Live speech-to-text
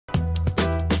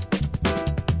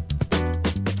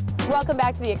Welcome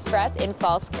back to The Express in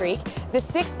False Creek. The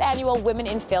 6th annual Women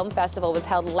in Film Festival was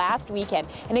held last weekend,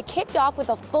 and it kicked off with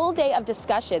a full day of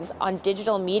discussions on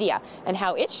digital media and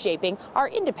how it's shaping our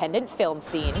independent film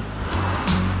scene.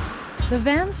 The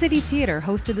Van City Theatre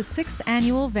hosted the 6th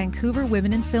annual Vancouver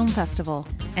Women in Film Festival,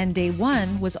 and day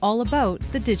one was all about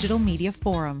the Digital Media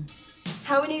Forum.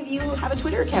 How many of you have a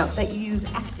Twitter account that you use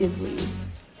actively?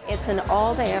 It's an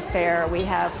all-day affair. We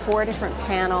have 4 different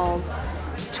panels,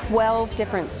 12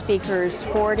 different speakers,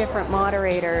 4 different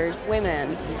moderators,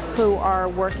 women who are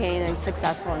working and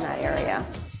successful in that area.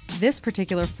 This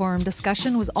particular forum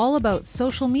discussion was all about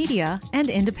social media and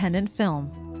independent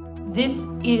film. This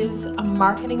is a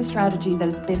marketing strategy that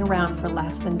has been around for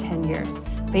less than 10 years.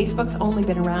 Facebook's only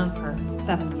been around for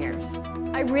 7 years.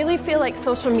 I really feel like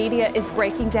social media is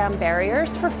breaking down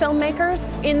barriers for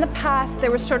filmmakers. In the past, there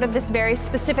was sort of this very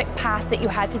specific path that you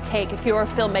had to take if you were a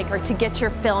filmmaker to get your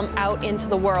film out into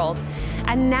the world.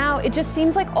 And now it just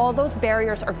seems like all those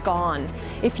barriers are gone.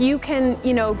 If you can,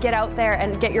 get out there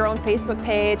and get your own Facebook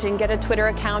page and get a Twitter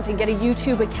account and get a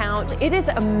YouTube account, it is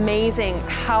amazing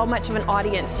how much of an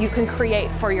audience you can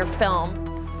create for your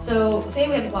film. So say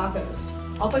we have a blog post.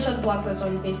 I'll push out the blog post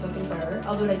on Facebook and Twitter.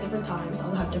 I'll do it at different times.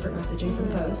 I'll have different messaging for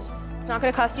the post. It's not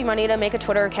going to cost you money to make a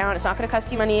Twitter account. It's not going to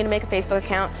cost you money to make a Facebook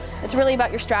account. It's really about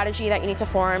your strategy that you need to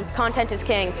form. Content is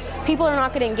king. People are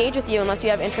not going to engage with you unless you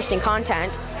have interesting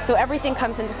content. So everything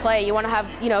comes into play. You want to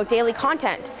have, daily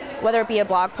content, whether it be a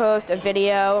blog post, a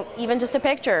video, even just a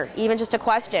picture, even just a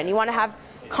question. You want to have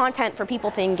content for people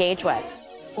to engage with.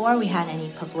 Before we had any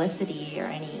publicity or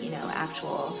any,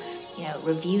 actual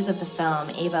reviews of the film,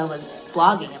 Ava was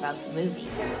blogging about the movie.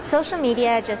 Social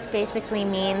media just basically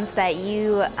means that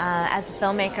you, as a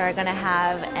filmmaker, are going to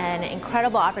have an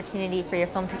incredible opportunity for your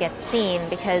film to get seen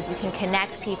because you can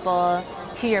connect people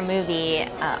to your movie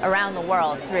around the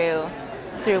world through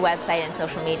website and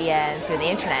social media and through the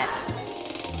internet.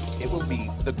 It will be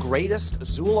the greatest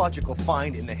zoological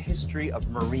find in the history of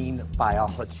marine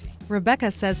biology.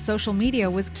 Rebecca says social media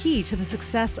was key to the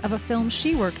success of a film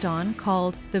she worked on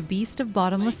called The Beast of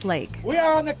Bottomless Lake. We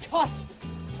are on the cusp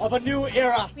of a new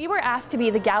era. We were asked to be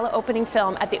the gala opening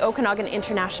film at the Okanagan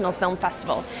International Film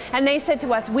Festival. And they said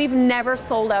to us, we've never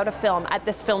sold out a film at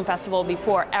this film festival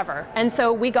before, ever. And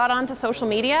so we got onto social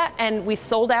media and we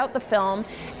sold out the film.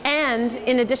 And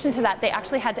in addition to that, they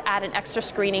actually had to add an extra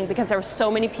screening because there were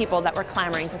so many people that were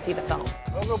clamoring to see the film.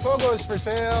 Pogo Pogo's for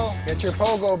sale. Get your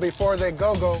Pogo before they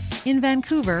go-go. In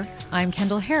Vancouver, I'm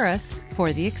Kendall Harris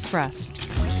for The Express.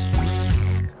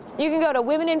 You can go to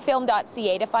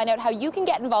womeninfilm.ca to find out how you can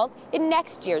get involved in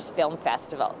next year's film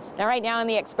festival. Now, right now on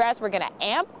The Express, we're going to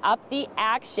amp up the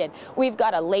action. We've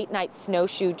got a late-night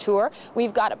snowshoe tour,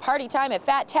 we've got a party time at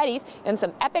Fat Teddy's, and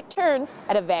some epic turns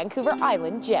at a Vancouver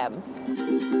Island gem.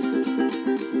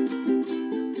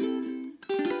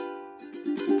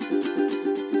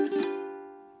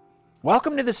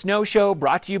 Welcome to the Snow Show,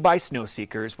 brought to you by Snow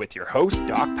Seekers with your host,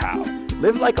 Doc Powell.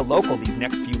 Live like a local these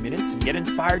next few minutes and get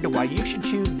inspired to why you should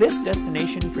choose this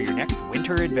destination for your next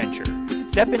winter adventure.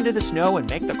 Step into the snow and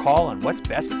make the call on what's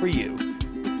best for you.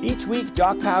 Each week,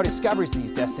 Doc Powell discovers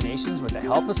these destinations with the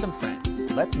help of some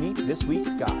friends. Let's meet this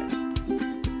week's guide.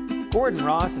 Gordon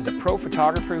Ross is a pro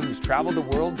photographer who's traveled the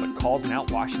world but calls Mount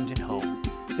Washington home.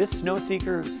 This snow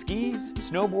seeker skis,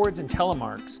 snowboards, and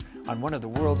telemarks on one of the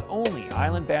world's only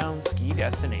island-bound ski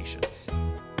destinations.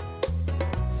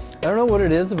 I don't know what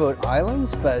it is about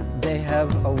islands, but they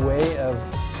have a way of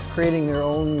creating their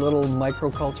own little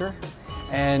microculture.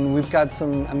 And we've got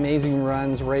some amazing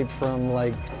runs right from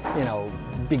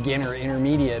beginner,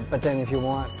 intermediate, but then if you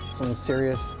want some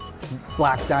serious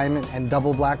black diamond and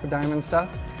double black diamond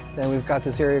stuff, then we've got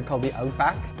this area called the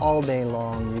Outback. All day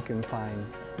long you can find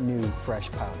new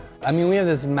fresh powder. I mean, we have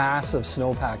this massive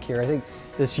snowpack here. I think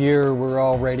this year we're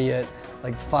already at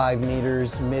like 5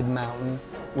 meters mid-mountain,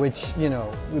 which,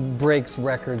 breaks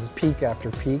records peak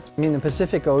after peak. I mean, the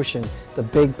Pacific Ocean, the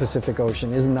big Pacific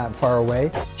Ocean, isn't that far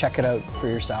away. Check it out for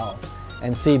yourself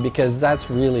and see, because that's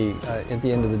really, at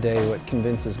the end of the day, what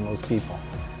convinces most people,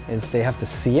 is they have to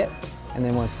see it, and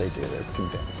then once they do, they're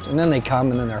convinced. And then they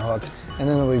come, and then they're hooked, and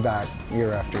then they'll be back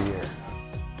year after year.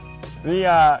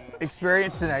 The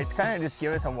experience tonight's kind of just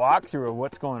give us a walkthrough of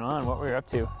what's going on, what we're up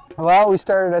to. Well, we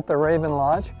started at the Raven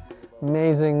Lodge.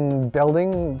 Amazing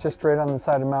building just right on the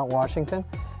side of Mount Washington.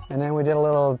 And then we did a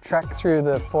little trek through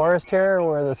the forest here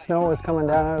where the snow was coming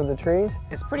down out of the trees.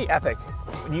 It's pretty epic.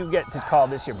 You get to call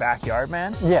this your backyard,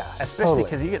 man. Yeah, especially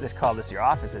because you get to call this your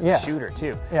office as a shooter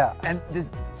too. Yeah. And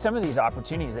some of these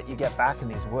opportunities that you get back in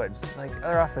these woods,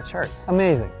 they're off the charts.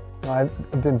 Amazing.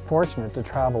 I've been fortunate to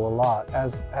travel a lot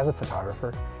as a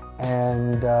photographer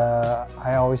And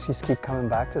I always just keep coming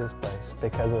back to this place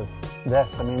because of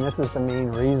this. I mean, this is the main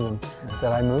reason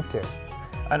that I moved here.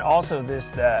 And also the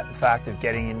fact of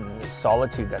getting into the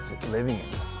solitude that's living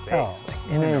in this space, like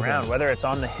in and around, whether it's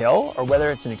on the hill or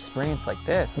whether it's an experience like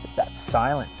this, just that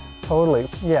silence. Totally,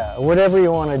 yeah. Whatever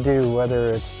you want to do,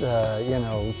 whether it's you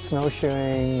know,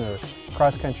 snowshoeing or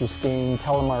cross-country skiing,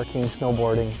 telemarking,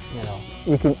 snowboarding, you know,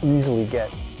 you can easily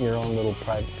get your own little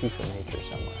private piece of nature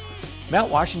somewhere. Mount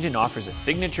Washington offers a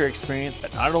signature experience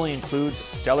that not only includes a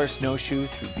stellar snowshoe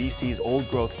through BC's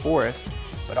old-growth forest,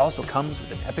 but also comes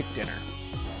with an epic dinner.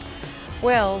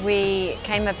 Well, we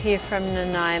came up here from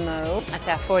Nanaimo. It's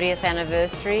our 40th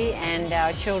anniversary, and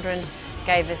our children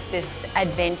gave us this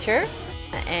adventure.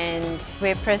 And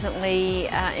we're presently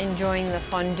enjoying the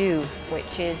fondue,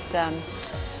 which is,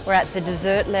 we're at the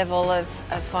dessert level of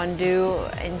fondue,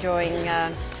 enjoying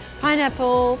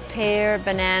pineapple, pear,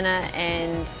 banana,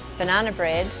 and banana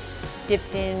bread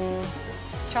dipped in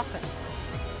chocolate.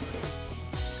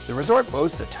 The resort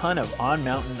boasts a ton of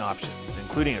on-mountain options,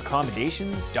 including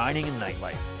accommodations, dining, and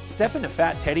nightlife. Step into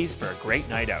Fat Teddy's for a great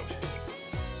night out.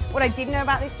 What I did know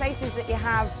about this place is that you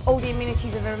have all the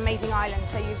amenities of an amazing island.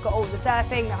 So you've got all the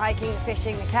surfing, the hiking, the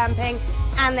fishing, the camping,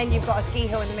 and then you've got a ski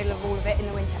hill in the middle of all of it in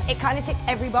the winter. It kind of ticked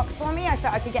every box for me. I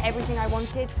felt I could get everything I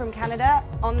wanted from Canada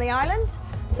on the island.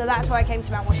 So that's why I came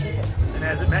to Mount Washington. And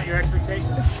has it met your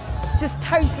expectations? Just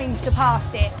totally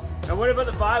surpassed it. And what about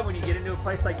the vibe when you get into a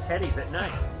place like Teddy's at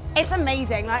night? It's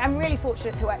amazing. Like, I'm really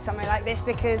fortunate to work somewhere like this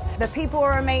because the people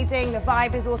are amazing, the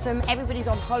vibe is awesome, everybody's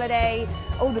on holiday,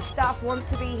 all the staff want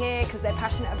to be here because they're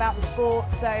passionate about the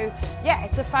sport. So yeah,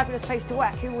 it's a fabulous place to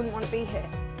work. Who wouldn't want to be here?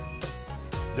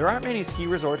 There aren't many ski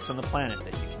resorts on the planet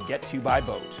that you can get to by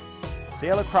boat.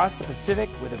 Sail across the Pacific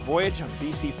with a voyage on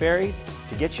BC ferries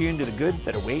to get you into the goods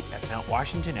that await at Mount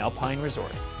Washington Alpine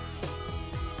Resort.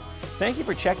 Thank you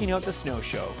for checking out the Snow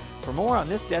Show. For more on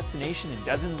this destination and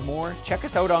dozens more, check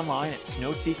us out online at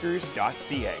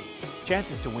snowseekers.ca.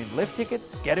 Chances to win lift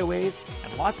tickets, getaways,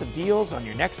 and lots of deals on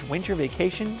your next winter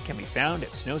vacation can be found at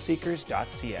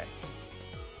snowseekers.ca.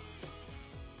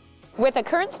 With a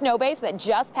current snow base that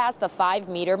just passed the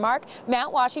 5-meter mark,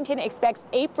 Mount Washington expects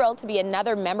April to be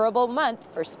another memorable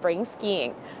month for spring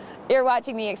skiing. You're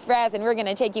watching The Express, and we're going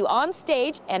to take you on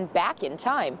stage and back in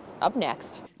time. Up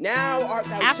next. Now art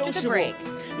thou After sociable. the break.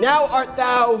 Now art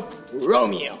thou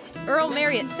Romeo. Earl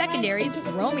Marriott Secondary's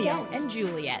Romeo and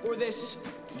Juliet. For this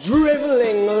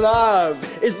driveling love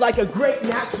is like a great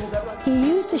natural that... He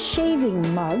used a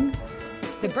shaving mug.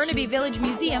 The Burnaby Village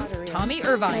Museum's Tommy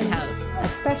Irvine House. A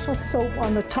special soap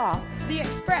on the top. The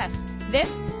Express. This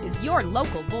is your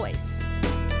local voice.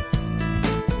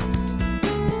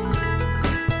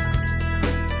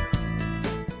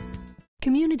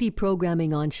 Community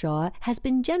programming on Shaw has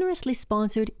been generously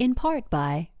sponsored in part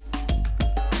by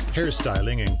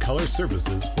hairstyling and color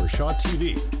services for Shaw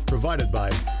TV, provided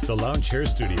by The Lounge Hair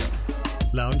Studio,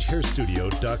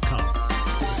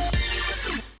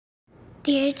 loungehairstudio.com.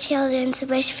 Dear Children's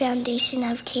Wish Foundation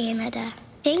of Canada,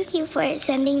 thank you for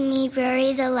sending me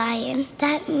Rory the Lion.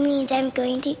 That means I'm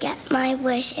going to get my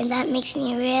wish, and that makes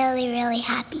me really, really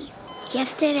happy.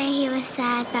 Yesterday he was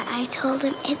sad, but I told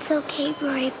him it's okay,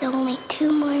 Rory. There are only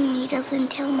 2 more needles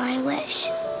until my wish.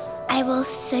 I will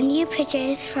send you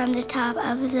pictures from the top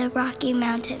of the Rocky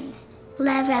Mountains.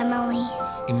 Love, Emily.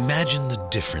 Imagine the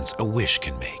difference a wish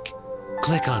can make.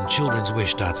 Click on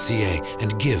childrenswish.ca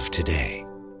and give today.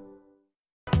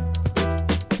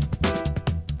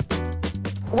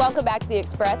 Welcome back to The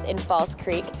Express in False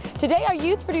Creek. Today our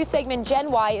youth-produced segment Gen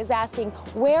Y is asking,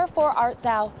 wherefore art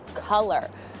thou color?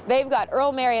 They've got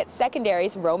Earl Marriott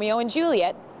Secondary's Romeo and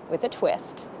Juliet with a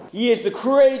twist. He is the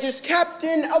courageous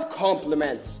captain of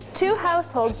compliments. 2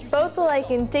 households, both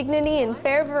alike in dignity in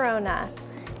fair Verona.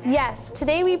 Yes,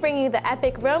 today we bring you the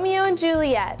epic Romeo and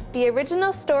Juliet, the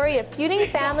original story of feuding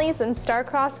families and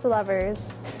star-crossed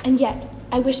lovers. And yet,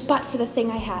 I wish but for the thing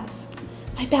I have.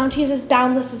 My bounty is as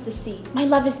boundless as the sea. My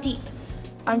love is deep.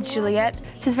 I'm Juliet.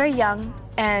 She's very young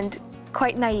and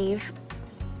quite naive.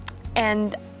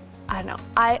 And I don't know,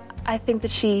 I think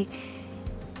that she's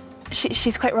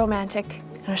quite romantic.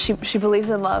 She believes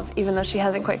in love, even though she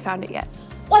hasn't quite found it yet.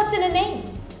 What's in a name?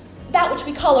 That which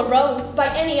we call a rose,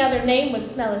 by any other name would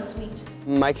smell as sweet.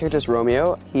 My character's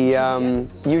Romeo. He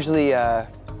usually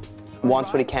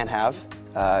wants what he can't have,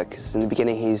 because in the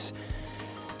beginning he's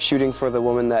shooting for the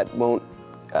woman that won't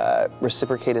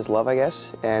reciprocate his love, I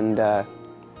guess, and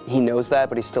he knows that,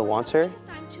 but he still wants her.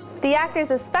 The actors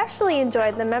especially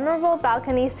enjoyed the memorable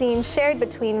balcony scene shared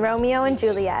between Romeo and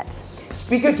Juliet.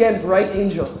 Speak again, bright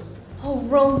angel. Oh,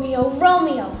 Romeo,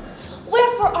 Romeo,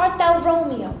 wherefore art thou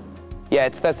Romeo? Yeah,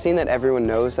 it's that scene that everyone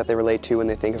knows that they relate to when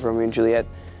they think of Romeo and Juliet.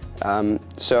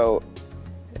 So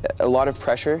a lot of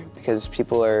pressure because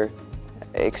people are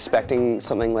expecting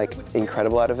something like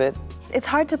incredible out of it. It's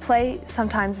hard to play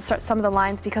sometimes some of the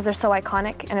lines because they're so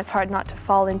iconic, and it's hard not to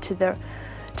fall into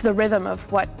the rhythm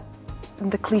of what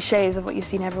the cliches of what you've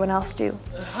seen everyone else do.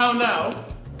 How now?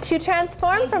 To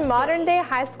transform from modern-day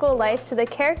high school life to the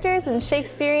characters in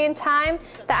Shakespearean time,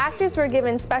 the actors were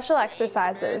given special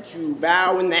exercises.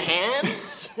 Bow in the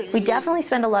hands. We definitely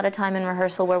spend a lot of time in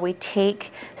rehearsal where we take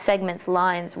segments,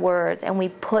 lines, words, and we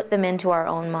put them into our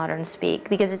own modern speak,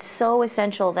 because it's so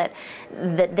essential that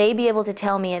they be able to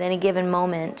tell me at any given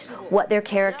moment what their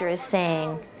character is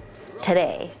saying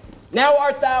today. Now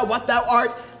art thou what thou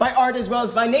art, by art as well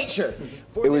as by nature.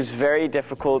 It was very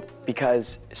difficult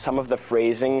because some of the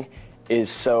phrasing is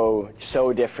so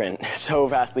different, so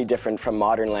vastly different from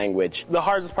modern language. The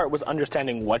hardest part was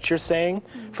understanding what you're saying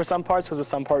for some parts, because there's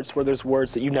some parts where there's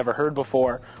words that you've never heard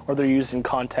before, or they're used in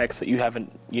context that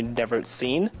you've never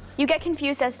seen. You get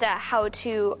confused as to how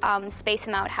to space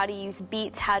them out, how to use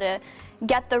beats, how to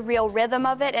get the real rhythm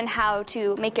of it, and how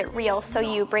to make it real. So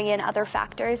you bring in other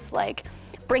factors like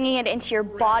bringing it into your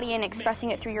body and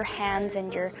expressing it through your hands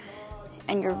and your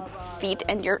feet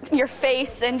and your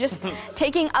face, and just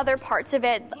taking other parts of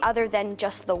it other than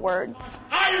just the words.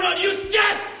 I do not use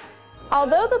jest!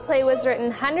 Although the play was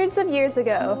written hundreds of years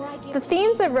ago, the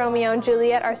themes of Romeo and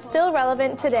Juliet are still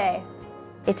relevant today.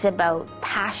 It's about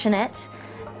passionate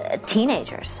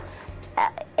teenagers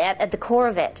at the core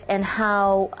of it, and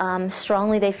how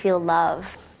strongly they feel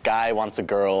love. Guy wants a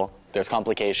girl, there's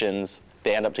complications,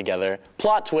 they end up together.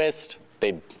 Plot twist,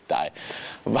 they die.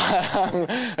 But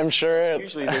I'm sure...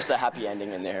 Usually there's the happy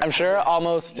ending in there. I'm sure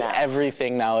almost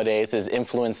everything nowadays is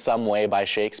influenced some way by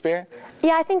Shakespeare.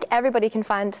 Yeah, I think everybody can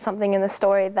find something in the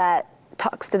story that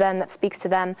talks to them, that speaks to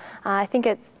them. I think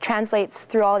it translates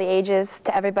through all the ages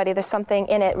to everybody. There's something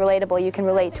in it relatable. You can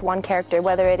relate to one character,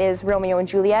 whether it is Romeo and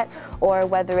Juliet or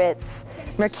whether it's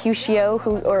Mercutio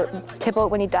or Tybalt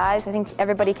when he dies. I think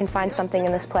everybody can find something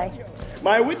in this play.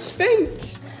 My wits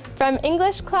faint. From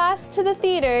English class to the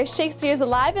theater, Shakespeare's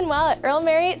alive and well at Earl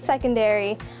Marriott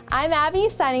Secondary. I'm Abby,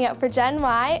 signing up for Gen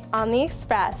Y on the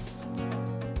Express.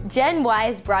 Gen Y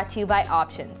is brought to you by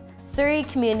Options, Surrey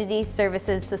Community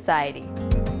Services Society.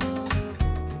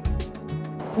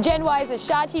 Gen Y is a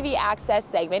Shaw TV Access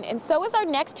segment, and so is our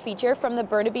next feature from the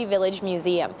Burnaby Village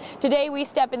Museum. Today we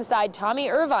step inside Tommy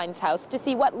Irvine's house to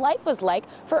see what life was like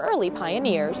for early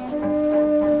pioneers.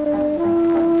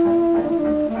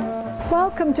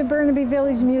 Welcome to Burnaby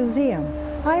Village Museum.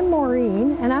 I'm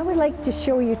Maureen, and I would like to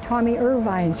show you Tommy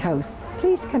Irvine's house.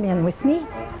 Please come in with me.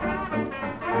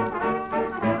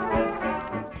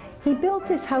 He built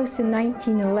this house in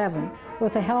 1911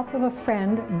 with the help of a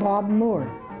friend, Bob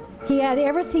Moore. He had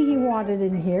everything he wanted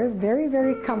in here, very,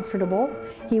 very comfortable.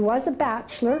 He was a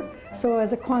bachelor, so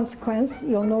as a consequence,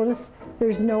 you'll notice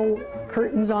there's no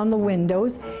curtains on the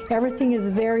windows. Everything is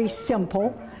very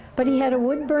simple. But he had a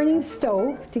wood-burning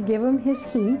stove to give him his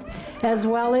heat, as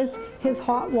well as his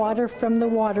hot water from the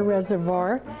water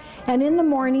reservoir. And in the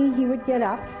morning, he would get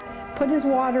up, put his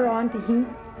water on to heat,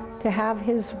 to have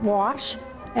his wash,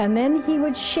 and then he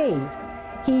would shave.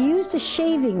 He used a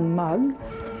shaving mug,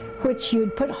 which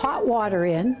you'd put hot water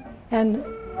in, and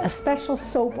a special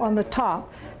soap on the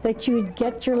top that you'd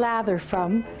get your lather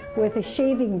from with a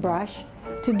shaving brush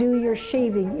to do your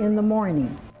shaving in the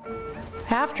morning.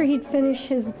 After he'd finished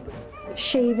his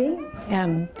shaving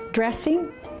and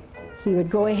dressing, he would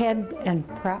go ahead and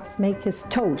perhaps make his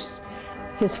toast.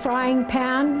 His frying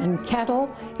pan and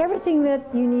kettle, everything that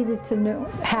you needed to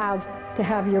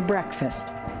have your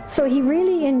breakfast. So he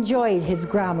really enjoyed his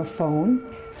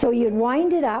gramophone. So you'd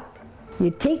wind it up,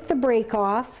 you'd take the brake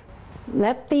off,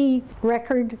 let the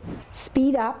record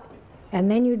speed up,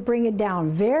 and then you'd bring it down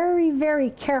very, very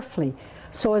carefully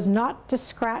so as not to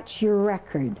scratch your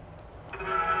record.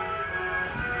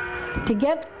 To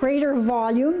get greater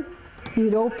volume,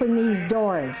 you'd open these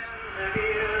doors.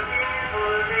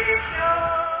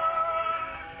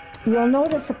 You'll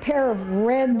notice a pair of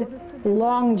red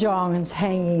long johns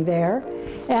hanging there,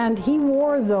 and he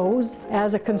wore those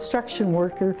as a construction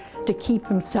worker to keep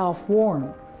himself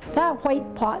warm. That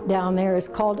white pot down there is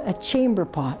called a chamber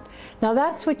pot. Now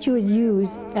that's what you would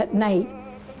use at night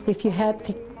if you had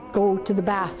to go to the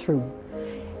bathroom.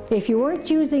 If you weren't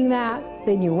using that,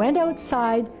 then you went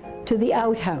outside to the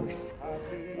outhouse.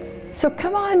 So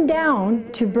come on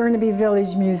down to Burnaby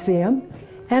Village Museum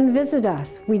and visit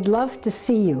us. We'd love to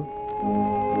see you.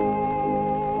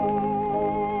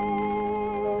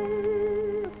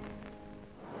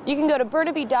 You can go to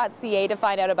burnaby.ca to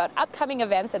find out about upcoming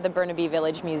events at the Burnaby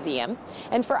Village Museum.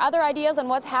 And for other ideas on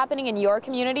what's happening in your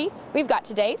community, we've got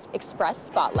today's Express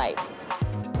Spotlight.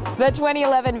 The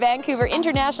 2011 Vancouver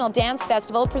International Dance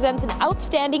Festival presents an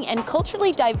outstanding and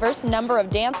culturally diverse number of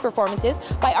dance performances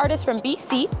by artists from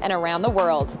BC and around the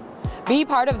world. Be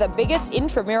part of the biggest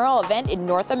intramural event in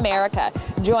North America.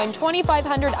 Join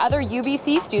 2,500 other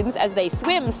UBC students as they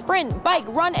swim, sprint, bike,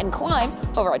 run, and climb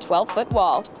over a 12-foot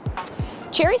wall.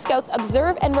 Cherry Scouts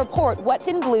observe and report what's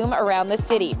in bloom around the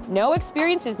city. No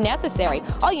experience is necessary.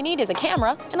 All you need is a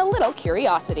camera and a little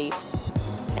curiosity.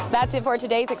 That's it for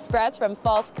today's Express from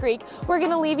False Creek. We're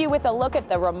going to leave you with a look at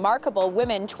the remarkable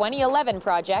Women 2011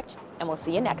 project, and we'll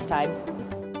see you next time.